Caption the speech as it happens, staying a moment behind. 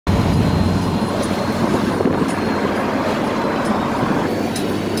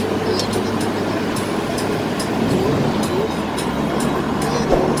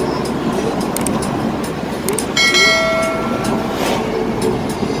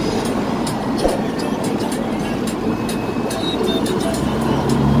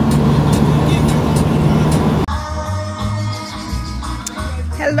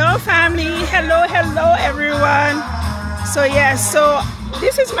Hello everyone. So yes, so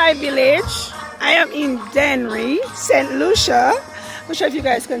this is my village. I am in Dennery, St. Lucia. I'm not sure if you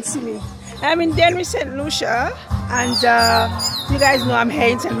guys can see me. I'm in Dennery, St. Lucia, and you guys know I'm here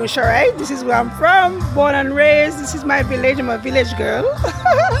in St. Lucia, right? This is where I'm from, born and raised. This is my village. I'm a village girl.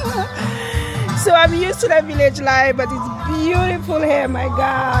 So I'm used to the village life, but it's beautiful here. My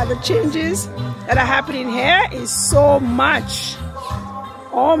God, the changes that are happening here is so much.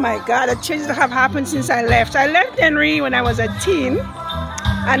 Oh my God, the changes that have happened since I left. I left Dennery when I was a teen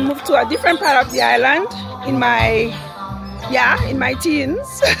and moved to a different part of the island in my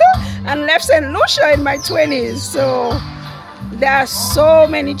teens and left St. Lucia in my 20s. So there are so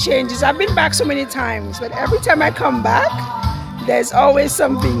many changes. I've been back so many times, but every time I come back, there's always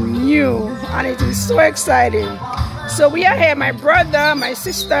something new, and it is so exciting. So we are here, my brother, my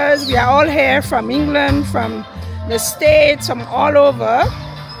sisters, we are all here from England, from the States, from all over.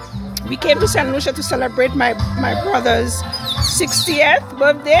 We came to St. Lucia to celebrate my brother's 60th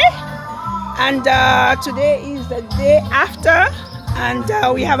birthday, and today is the day after, and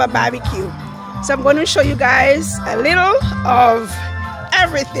we have a barbecue. So I'm going to show you guys a little of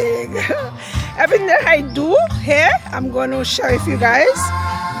everything. Everything that I do here, I'm going to share with you guys.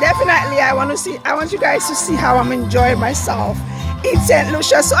 Definitely, I want you guys to see how I'm enjoying myself in St.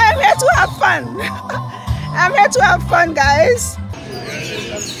 Lucia. So I'm here to have fun. I'm here to have fun, guys.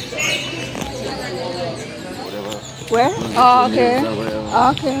 Where? Oh, okay.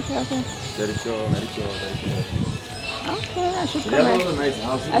 Okay. Okay, I should come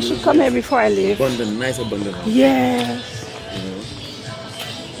here. I should come here before I leave. Nice abundant. Yes.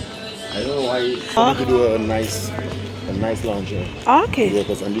 I don't know why you want to do a nice lounge here. Okay. Yeah,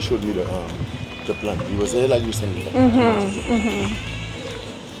 because Andy showed me the plan. He was there like recently.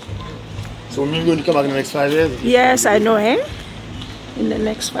 So maybe going to come back in the next 5 years? Yes, I know him. In the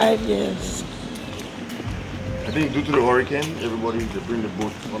next 5 years. I think due to the hurricane, everybody they bring the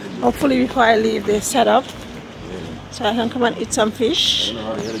boat on the boat. Hopefully before I leave, they set up. Yeah. So I can come and eat some fish. I don't know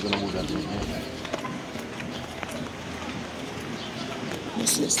how the hell they're going to move that thing.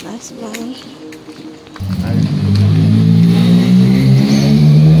 This is nice, man.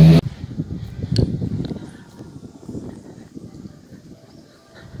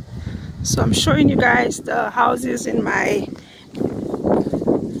 So I'm showing you guys the houses in my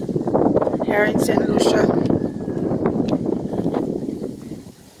here in St. Lucia.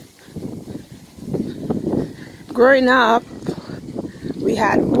 Growing up, we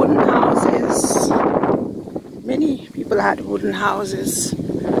had wooden houses. Many people had wooden houses,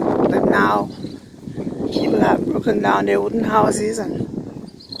 but now people have broken down their wooden houses and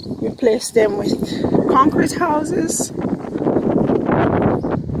replaced them with concrete houses.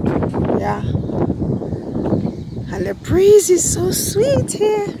 Yeah, and the breeze is so sweet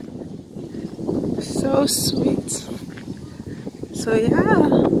here, so sweet. So yeah,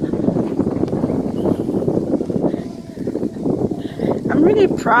 I'm really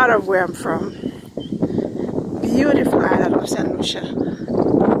proud of where I'm from. Beautiful island of St. Lucia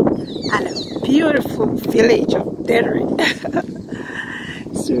and a beautiful village of Dennery.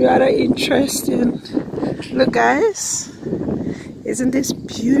 It's rather interesting. Look, guys. Isn't this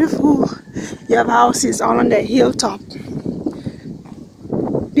beautiful? You have houses all on the hilltop.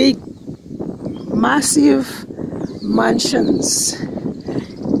 Big, massive mansions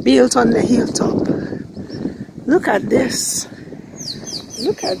built on the hilltop. Look at this.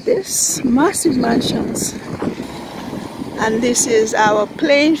 Look at this. Massive mansions. And this is our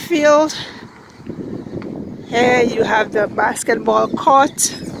playing field. Here you have the basketball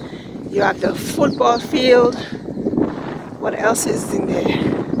court. You have the football field. What else is in there?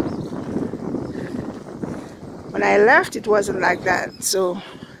 When I left, it wasn't like that. So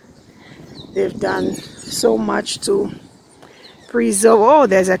they've done so much to preserve. Oh,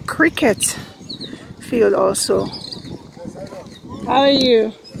 there's a cricket field also. How are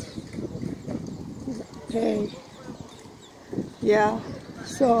you? Okay. Yeah.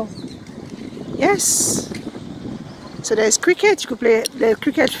 So yes. So there's cricket. You could play the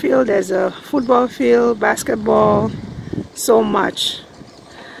cricket field. There's a football field, basketball. So much.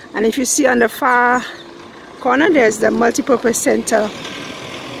 And if you see on the far corner, there's the multipurpose center.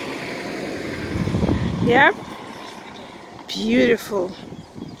 Yeah, beautiful.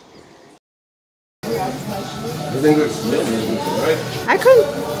 I can.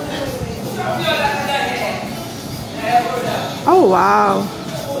 Oh wow.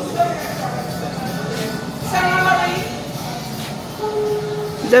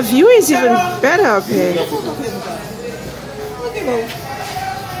 The view is even better up here.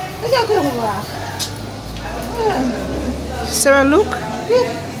 Sarah, look.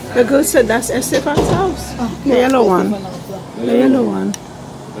 The girl said that's Estefan's house. The yellow one. The yellow one.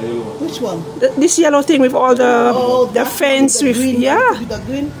 Which one? This yellow thing with all the fence with green, yeah. with the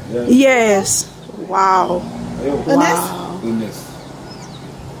green? Yes. Wow. Wow.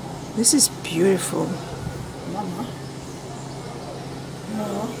 This is beautiful. Mama.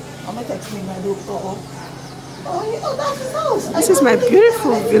 No. I'm gonna text me my look. Oh, that's his house. This is my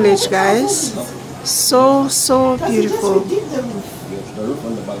beautiful village, guys. So beautiful. The roof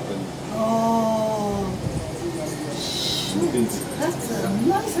on the balcony. Oh. That's a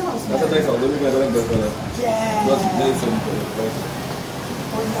nice house. That's a nice house. Yeah.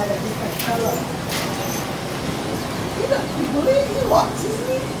 Oh, you got a different color. You believe he walks, isn't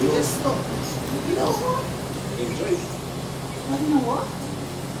he? He just stopped. You know what? Enjoy. I don't know what.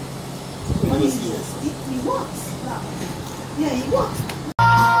 He walks. Yeah, he walks.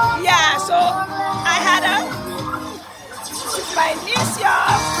 Yeah, so I had my niece,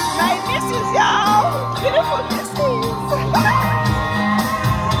 y'all. My nieces, y'all. Beautiful nieces.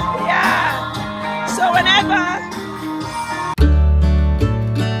 Yeah. So whenever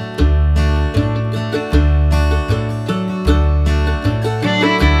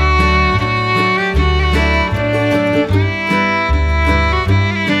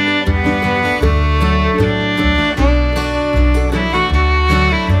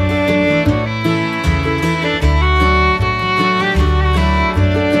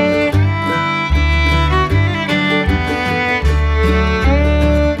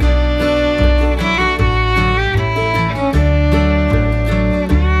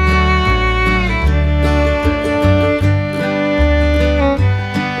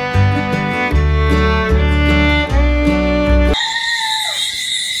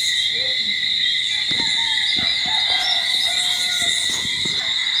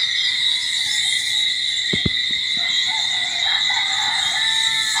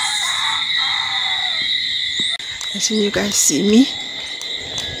you guys see me,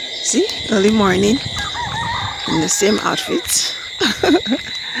 see, early morning in the same outfit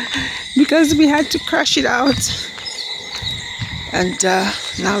because we had to crash it out, and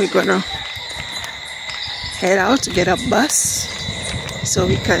now we're gonna head out to get a bus so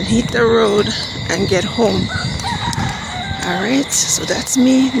we can hit the road and get home. All right, so that's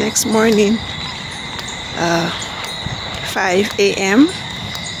me next morning, 5 a.m.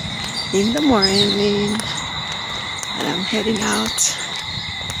 in the morning. And I'm heading out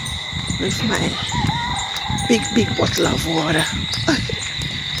with my big bottle of water.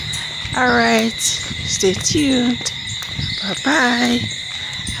 Alright, stay tuned. Bye-bye.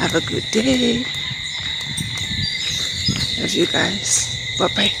 Have a good day. Love you guys.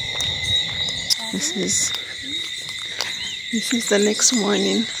 Bye-bye. This is the next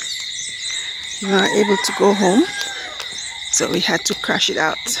morning. We weren't able to go home, so we had to crash it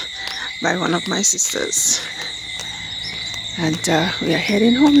out by one of my sisters. And we are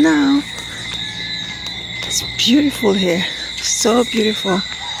heading home now. It's beautiful here, so beautiful.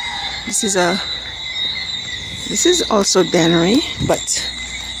 This is also Dennery, but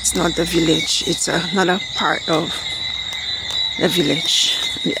it's not the village. It's another part of the village,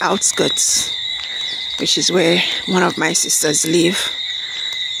 the outskirts, which is where one of my sisters live.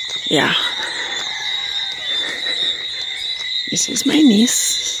 Yeah, this is my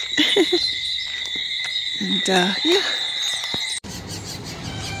niece. And yeah.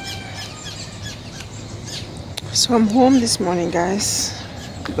 So I'm home this morning, guys.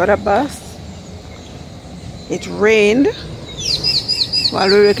 We got a bus. It rained while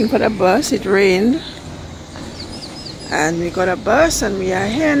we were waiting for the bus. It rained, and we got a bus, and we are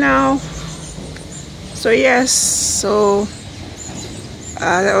here now. So yes, so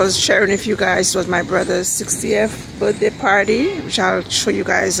I was sharing with you guys. It was my brother's 60th birthday party, which I'll show you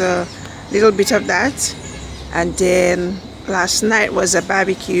guys a little bit of that. And then last night was a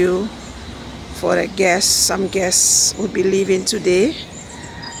barbecue for the guests. Some guests would be leaving today.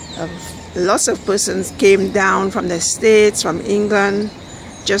 Lots of persons came down from the States, from England,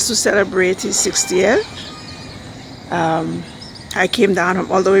 just to celebrate his 60th. I came down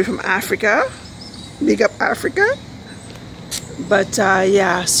all the way from Africa. Big up Africa. But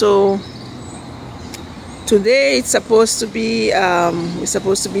yeah, so today it's supposed to be we're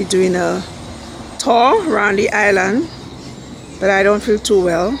supposed to be doing a tour around the island, but I don't feel too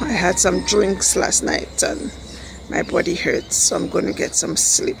well. I had some drinks last night and my body hurts, so I'm going to get some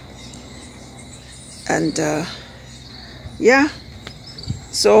sleep. And yeah,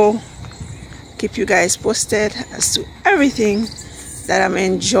 so keep you guys posted as to everything that I'm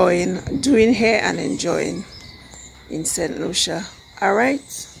enjoying doing here and enjoying in St. Lucia. All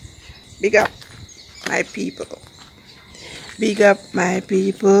right, big up my people. Big up my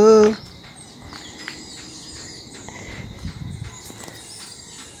people.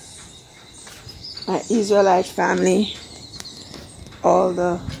 My Israelite family, all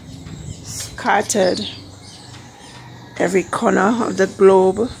the scattered every corner of the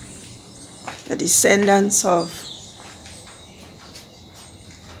globe, the descendants of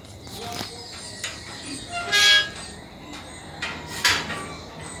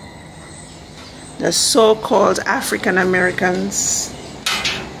the so-called African Americans.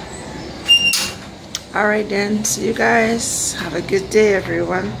 Alright then, see you guys. Have a good day,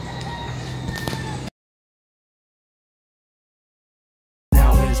 everyone.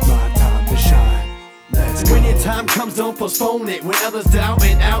 When your time comes, don't postpone it. When others doubt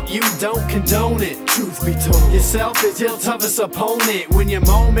and out, you don't condone it. Truth be told, yourself is your toughest opponent. When your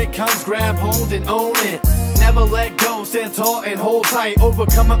moment comes, grab hold and own it. Never let go, stand tall and hold tight.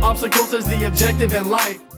 Overcoming obstacles is the objective in life.